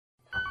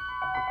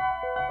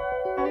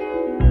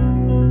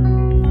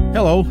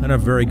Hello, and a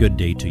very good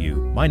day to you.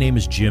 My name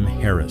is Jim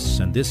Harris,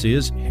 and this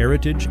is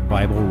Heritage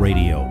Bible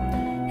Radio.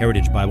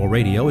 Heritage Bible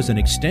Radio is an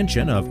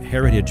extension of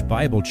Heritage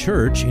Bible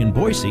Church in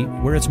Boise,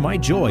 where it's my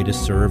joy to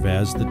serve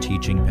as the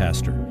teaching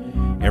pastor.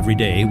 Every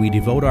day, we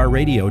devote our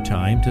radio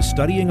time to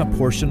studying a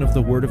portion of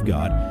the Word of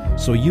God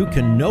so you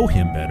can know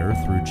Him better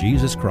through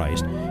Jesus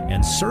Christ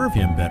and serve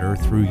Him better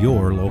through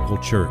your local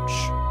church.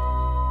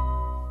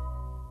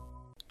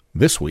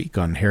 This week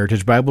on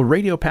Heritage Bible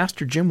Radio,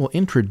 Pastor Jim will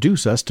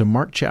introduce us to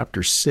Mark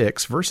chapter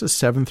 6, verses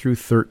 7 through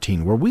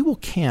 13, where we will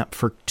camp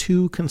for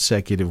 2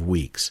 consecutive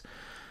weeks.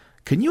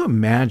 Can you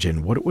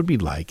imagine what it would be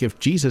like if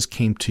Jesus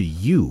came to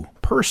you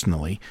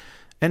personally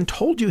and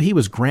told you He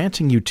was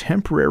granting you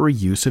temporary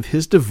use of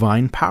His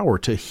divine power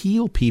to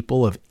heal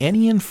people of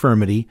any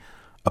infirmity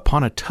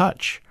upon a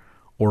touch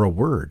or a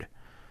word,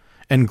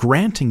 and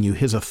granting you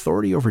His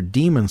authority over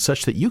demons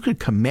such that you could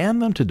command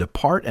them to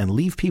depart and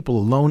leave people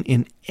alone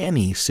in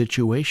any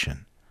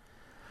situation?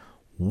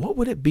 What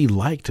would it be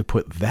like to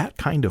put that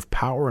kind of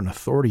power and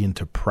authority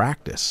into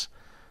practice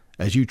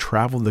as you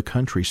traveled the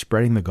country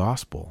spreading the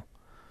gospel?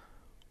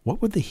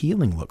 What would the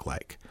healing look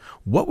like?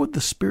 What would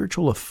the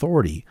spiritual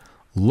authority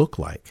look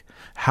like?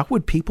 How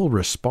would people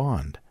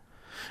respond?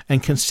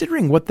 And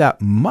considering what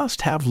that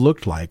must have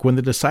looked like when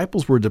the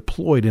disciples were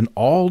deployed in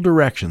all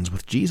directions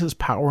with Jesus'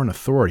 power and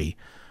authority,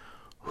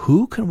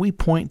 who can we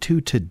point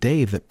to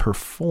today that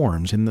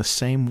performs in the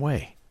same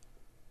way?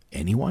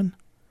 Anyone?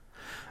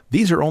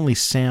 These are only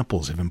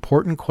samples of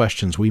important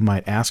questions we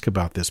might ask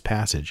about this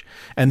passage,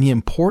 and the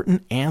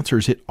important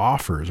answers it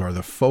offers are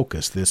the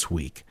focus this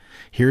week.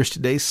 Here's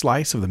today's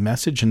slice of the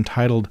message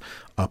entitled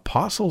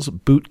Apostles'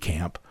 Boot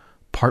Camp,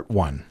 Part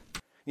 1.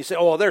 You say,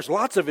 oh, well, there's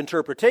lots of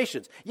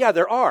interpretations. Yeah,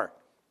 there are.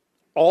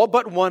 All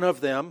but one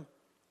of them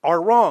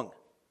are wrong.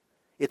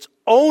 It's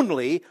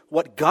only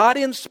what God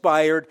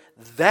inspired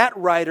that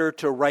writer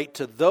to write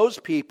to those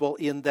people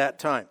in that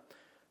time.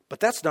 But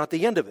that's not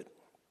the end of it.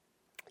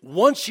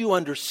 Once you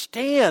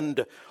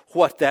understand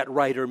what that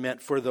writer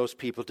meant for those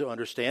people to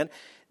understand,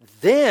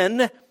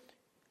 then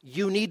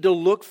you need to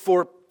look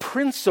for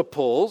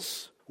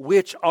principles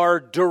which are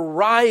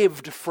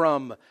derived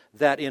from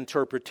that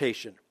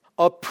interpretation.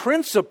 A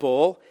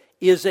principle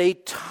is a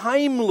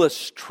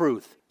timeless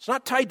truth. It's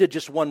not tied to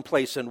just one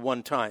place and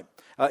one time.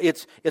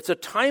 It's a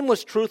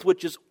timeless truth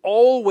which is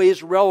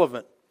always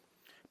relevant.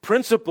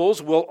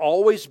 Principles will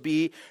always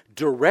be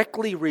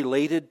directly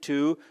related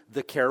to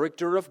the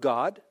character of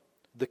God,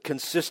 the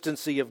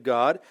consistency of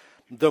God,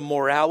 the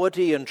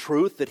morality and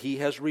truth that He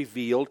has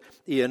revealed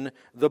in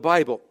the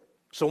Bible.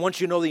 So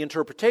once you know the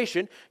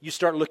interpretation, you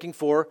start looking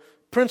for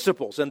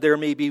principles. And there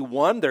may be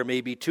one, there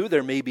may be two,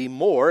 there may be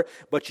more,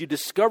 but you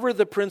discover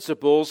the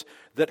principles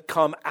that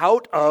come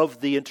out of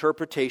the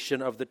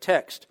interpretation of the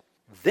text.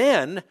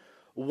 Then,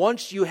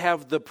 once you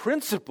have the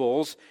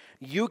principles,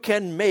 you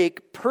can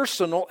make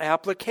personal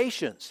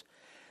applications.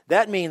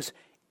 That means,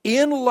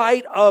 in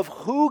light of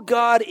who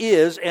God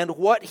is and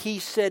what He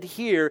said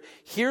here,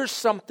 here's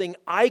something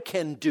I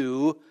can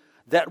do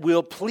that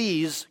will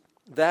please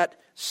that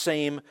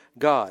same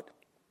God.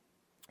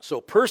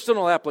 So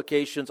personal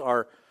applications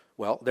are,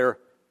 well, they're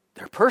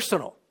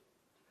personal.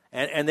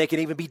 And they can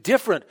even be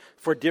different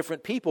for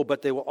different people,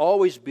 but they will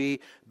always be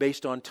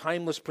based on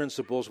timeless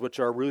principles which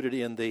are rooted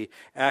in the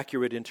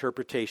accurate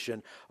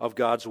interpretation of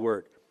God's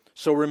Word.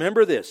 So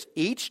remember this,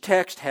 each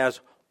text has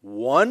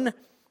one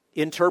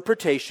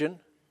interpretation.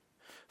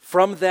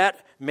 From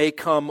that may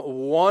come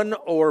one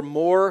or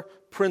more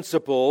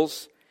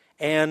principles,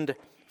 and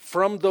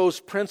from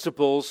those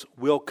principles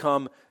will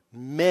come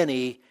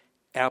many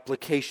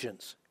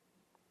applications.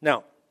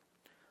 Now,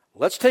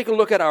 let's take a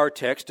look at our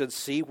text and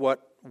see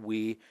what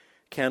we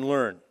can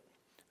learn.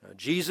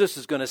 Jesus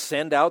is going to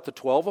send out the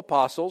 12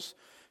 apostles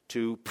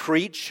to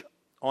preach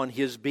on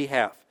His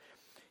behalf.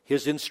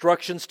 His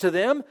instructions to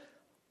them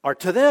are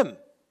to them.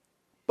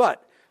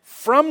 But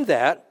from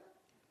that,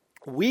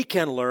 we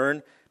can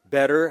learn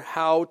better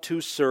how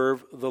to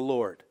serve the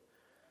Lord.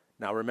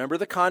 Now remember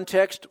the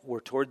context.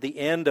 We're toward the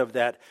end of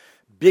that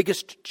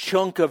biggest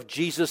chunk of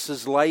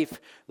Jesus'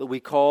 life that we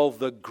call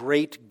the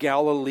Great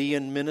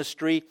Galilean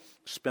Ministry.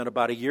 Spent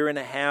about 1.5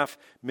 years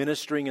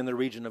ministering in the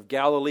region of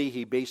Galilee.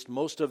 He based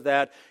most of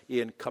that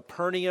in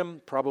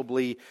Capernaum,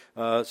 probably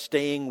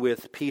staying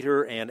with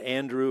Peter and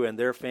Andrew and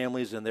their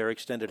families and their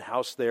extended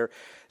house there.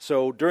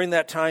 So during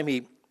that time,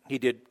 he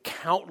did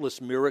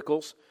countless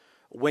miracles.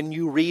 When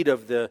you read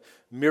of the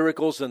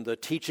miracles and the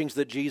teachings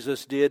that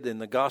Jesus did in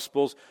the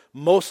Gospels,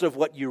 most of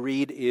what you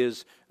read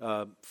is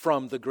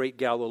from the Great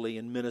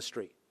Galilean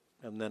Ministry.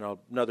 And then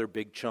another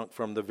big chunk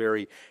from the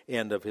very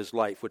end of His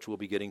life, which we'll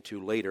be getting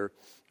to later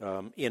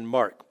in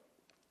Mark.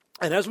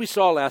 And as we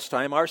saw last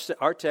time,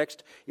 our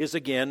text is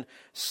again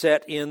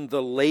set in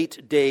the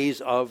late days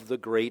of the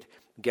Great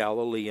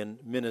Galilean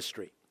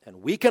Ministry.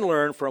 And we can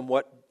learn from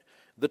what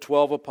the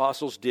 12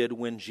 apostles did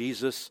when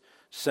Jesus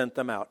sent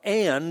them out.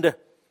 And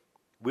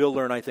we'll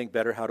learn, I think,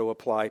 better how to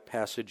apply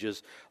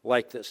passages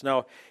like this.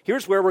 Now,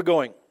 here's where we're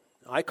going.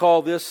 I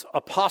call this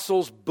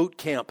Apostles' Boot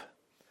Camp.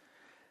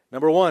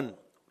 Number one,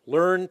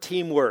 learn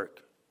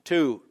teamwork.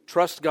 2,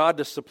 trust God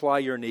to supply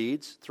your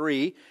needs.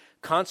 3,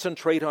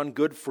 concentrate on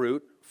good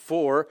fruit.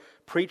 4,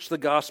 preach the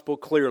gospel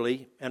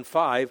clearly. And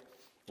 5,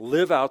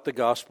 live out the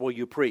gospel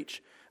you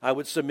preach. I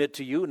would submit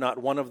to you, not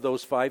one of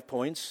those 5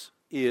 points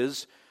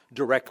is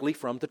directly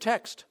from the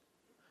text.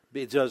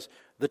 Because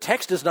the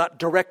text is not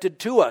directed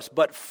to us,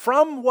 but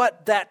from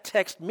what that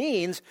text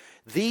means,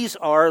 these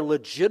are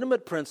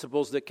legitimate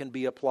principles that can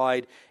be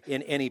applied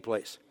in any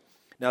place.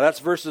 Now that's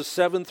verses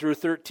 7 through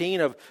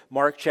 13 of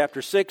Mark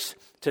chapter 6.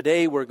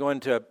 Today we're going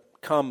to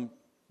come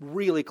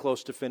really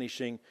close to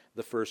finishing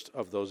the first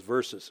of those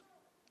verses.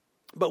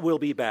 But we'll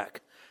be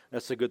back.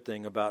 That's the good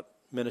thing about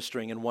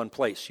ministering in one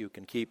place. You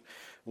can keep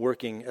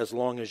working as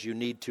long as you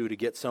need to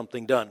get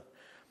something done.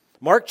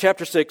 Mark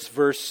chapter 6,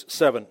 verse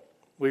 7.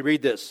 We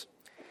read this.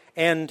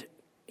 And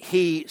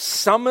he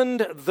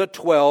summoned the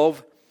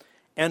 12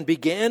 and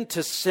began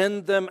to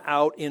send them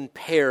out in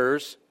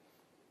pairs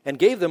and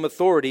gave them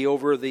authority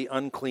over the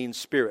unclean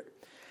spirit.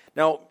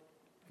 Now,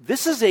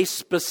 this is a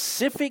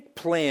specific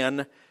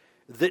plan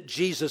that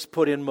Jesus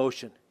put in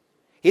motion.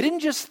 He didn't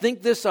just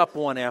think this up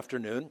one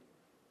afternoon.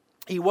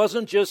 He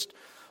wasn't just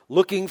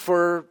looking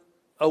for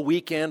a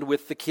weekend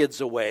with the kids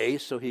away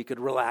so he could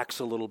relax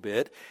a little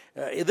bit.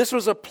 This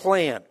was a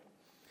plan.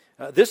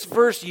 This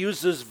verse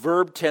uses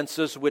verb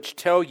tenses which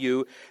tell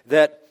you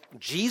that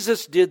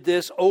Jesus did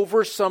this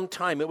over some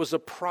time. It was a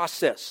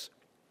process.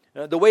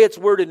 The way it's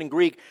worded in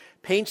Greek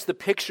paints the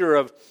picture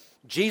of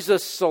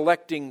Jesus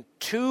selecting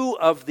 2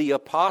 of the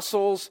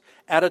apostles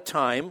at a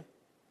time,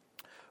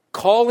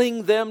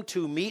 calling them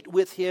to meet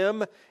with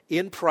him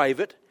in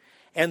private,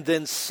 and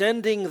then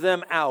sending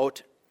them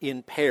out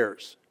in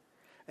pairs.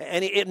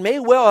 And it may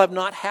well have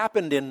not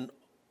happened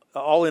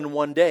all in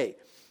one day.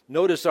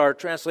 Notice our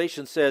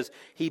translation says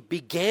he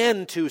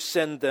began to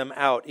send them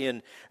out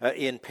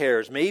in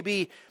pairs.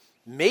 Maybe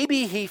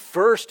he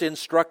first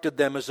instructed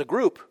them as a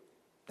group.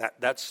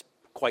 That's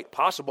quite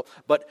possible,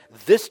 but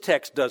this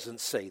text doesn't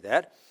say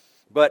that.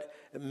 But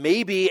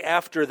maybe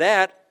after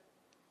that,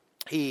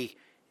 he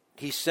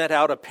sent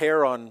out a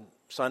pair on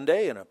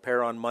Sunday and a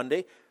pair on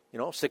Monday,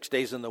 6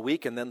 days in the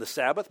week, and then the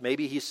Sabbath.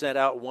 Maybe he sent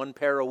out 1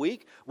 pair a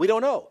week. We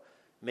don't know.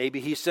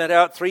 Maybe he sent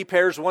out 3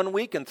 pairs one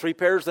week and 3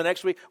 pairs the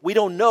next week. We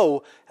don't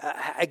know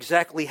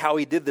exactly how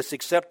he did this,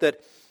 except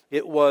that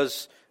it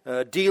was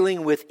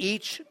dealing with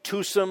each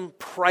twosome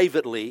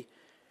privately.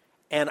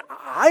 And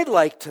I'd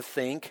like to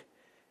think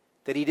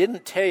that he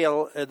didn't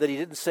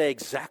say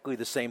exactly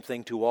the same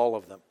thing to all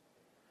of them.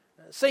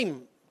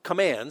 Same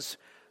commands,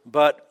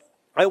 but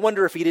I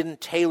wonder if he didn't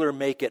tailor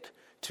make it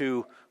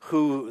to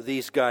who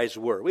these guys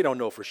were. We don't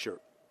know for sure.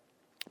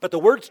 But the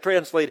word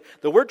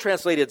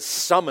translated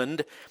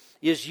summoned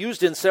is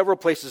used in several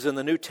places in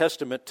the New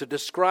Testament to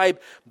describe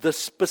the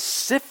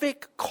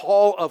specific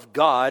call of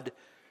God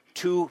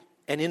to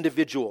an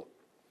individual.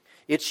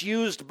 It's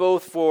used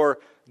both for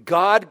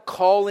God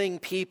calling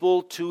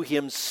people to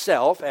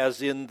himself,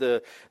 as in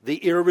the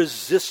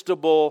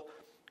irresistible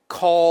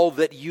call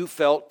that you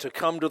felt to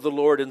come to the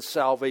Lord in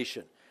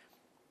salvation.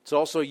 It's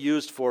also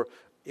used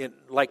in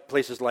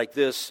places like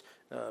this,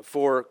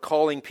 for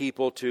calling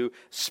people to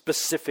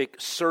specific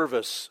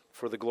service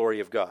for the glory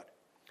of God.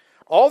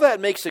 All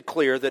that makes it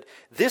clear that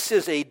this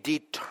is a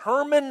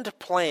determined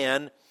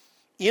plan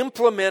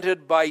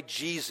implemented by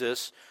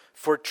Jesus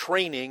for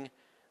training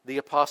the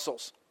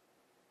apostles.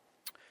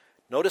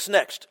 Notice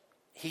next,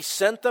 he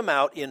sent them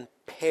out in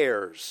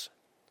pairs.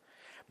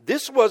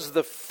 This was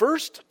the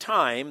first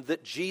time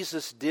that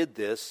Jesus did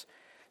this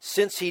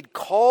since he'd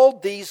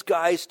called these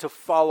guys to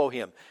follow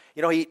him.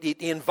 He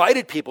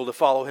invited people to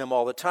follow him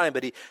all the time,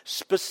 but he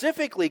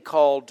specifically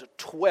called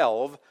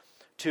 12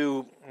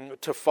 to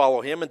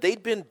follow him, and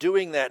they'd been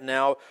doing that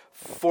now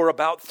for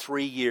about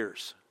 3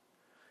 years.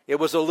 It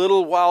was a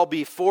little while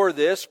before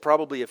this,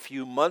 probably a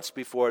few months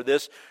before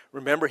this.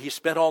 Remember, he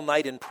spent all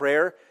night in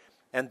prayer,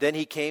 and then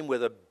he came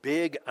with a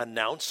big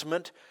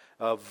announcement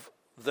of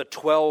the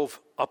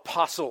 12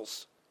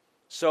 apostles.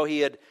 So he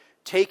had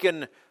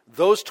taken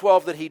those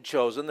 12 that he'd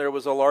chosen. There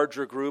was a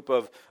larger group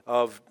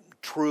of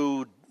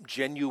true,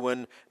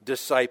 genuine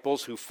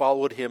disciples who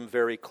followed him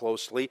very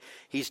closely.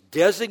 He's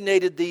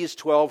designated these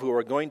 12 who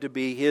are going to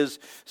be his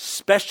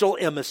special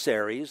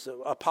emissaries.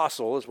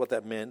 Apostle is what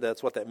that meant.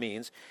 That's what that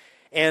means.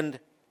 And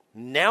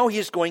now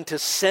he's going to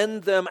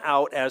send them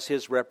out as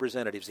his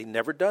representatives. He'd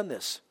never done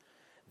this.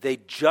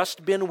 They'd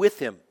just been with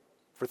him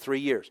for 3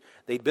 years.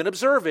 They'd been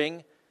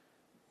observing,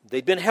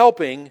 they'd been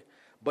helping,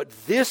 but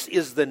this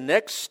is the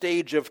next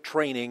stage of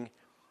training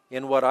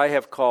in what I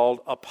have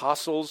called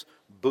Apostles'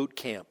 Boot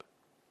Camp.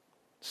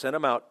 Send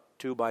them out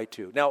 2 by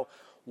 2. Now,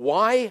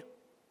 why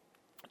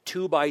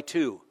 2 by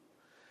 2?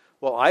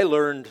 Well, I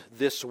learned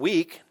this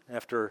week,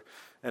 after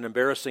an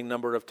embarrassing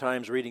number of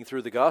times reading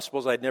through the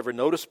Gospels, I'd never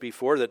noticed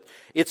before, that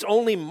it's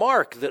only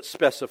Mark that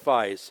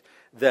specifies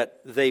that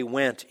they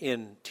went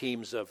in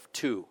teams of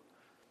 2.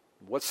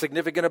 What's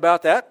significant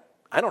about that?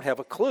 I don't have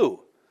a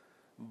clue,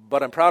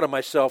 but I'm proud of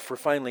myself for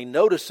finally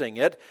noticing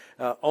it.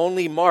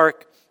 Only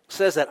Mark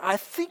says that. I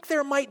think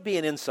there might be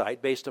an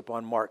insight based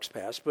upon Mark's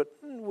past, but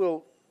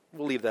we'll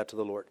leave that to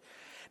the Lord.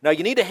 Now,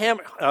 you need to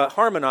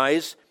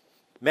harmonize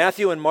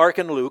Matthew and Mark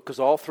and Luke, because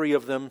all three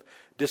of them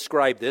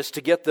describe this,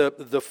 to get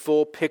the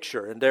full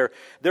picture. And there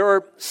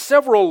are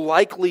several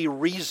likely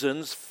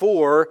reasons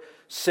for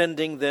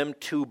sending them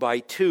 2 by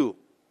 2.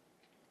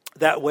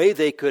 That way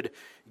they could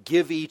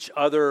give each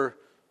other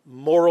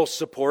moral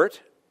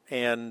support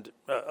and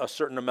a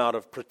certain amount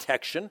of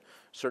protection, a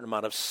certain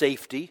amount of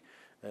safety,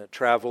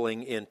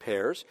 traveling in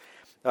pairs.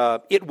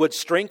 It would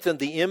strengthen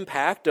the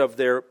impact of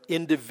their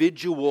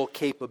individual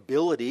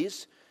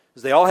capabilities,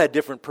 as they all had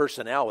different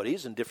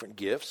personalities and different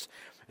gifts.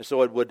 And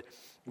so it would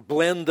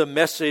blend the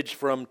message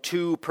from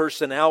 2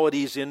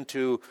 personalities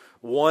into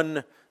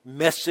one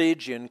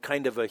message in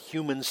kind of a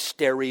human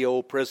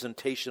stereo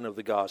presentation of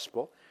the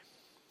gospel.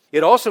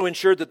 It also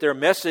ensured that their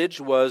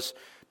message was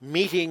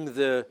meeting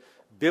the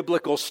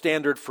biblical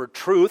standard for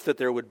truth, that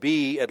there would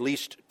be at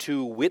least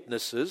 2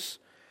 witnesses.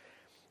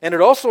 And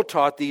it also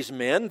taught these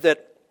men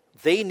that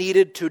they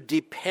needed to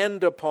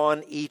depend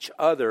upon each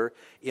other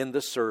in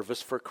the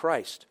service for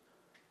Christ.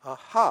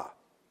 Aha!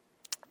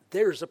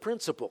 There's a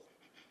principle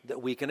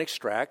that we can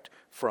extract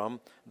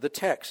from the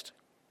text.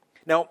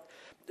 Now,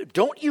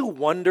 don't you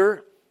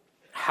wonder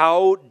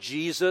how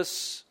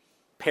Jesus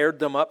paired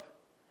them up?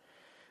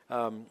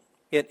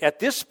 At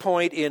this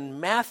point in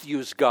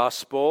Matthew's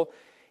gospel,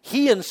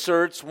 he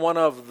inserts one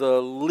of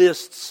the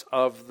lists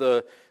of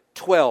the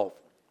 12.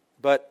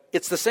 But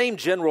it's the same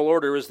general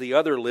order as the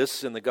other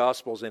lists in the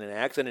Gospels and in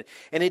Acts. And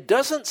it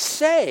doesn't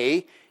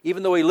say,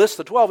 even though he lists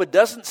the 12, it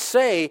doesn't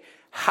say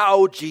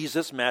how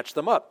Jesus matched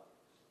them up.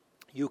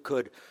 You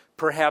could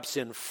perhaps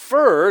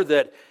infer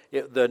that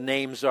the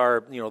names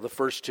are, the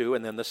first 2,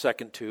 and then the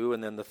second 2,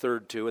 and then the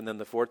third 2, and then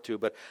the fourth 2.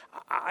 But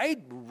I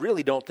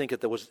really don't think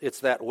it's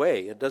that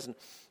way. It doesn't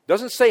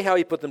say how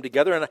he put them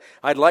together, and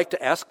I'd like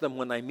to ask them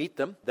when I meet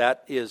them.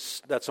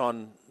 That's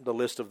on the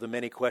list of the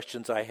many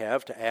questions I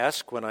have to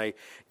ask when I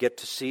get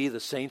to see the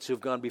saints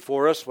who've gone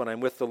before us when I'm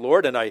with the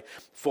Lord, and I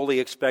fully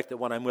expect that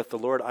when I'm with the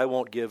Lord, I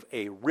won't give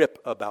a rip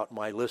about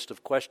my list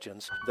of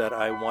questions that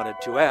I wanted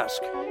to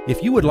ask.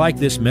 If you would like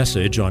this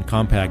message on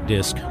compact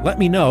disc, let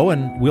me know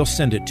and we'll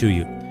send it to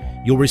you.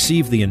 You'll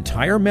receive the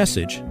entire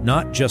message,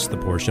 not just the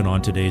portion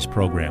on today's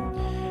program.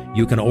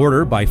 You can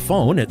order by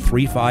phone at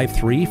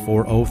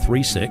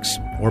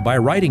 353-4036 or by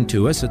writing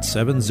to us at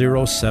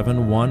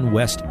 7071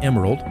 West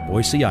Emerald,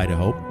 Boise,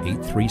 Idaho,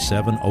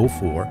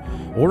 83704,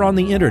 or on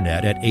the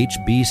internet at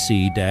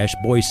hbc-boise.org.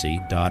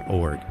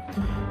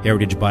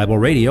 Heritage Bible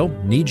Radio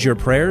needs your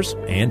prayers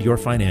and your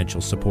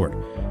financial support.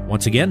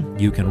 Once again,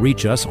 you can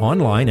reach us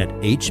online at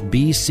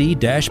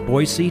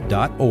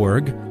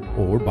hbc-boise.org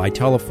or by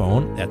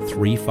telephone at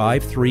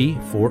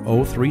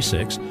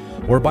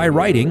 353-4036, or by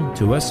writing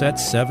to us at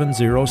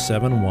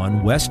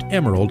 7071 West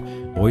Emerald,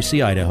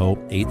 Boise, Idaho,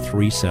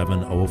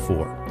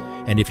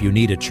 83704. And if you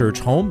need a church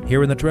home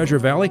here in the Treasure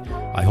Valley,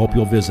 I hope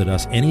you'll visit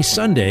us any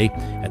Sunday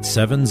at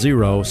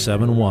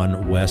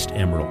 7071 West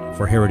Emerald.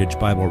 For Heritage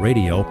Bible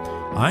Radio,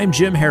 I'm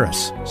Jim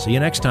Harris. See you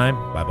next time.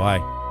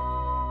 Bye-bye.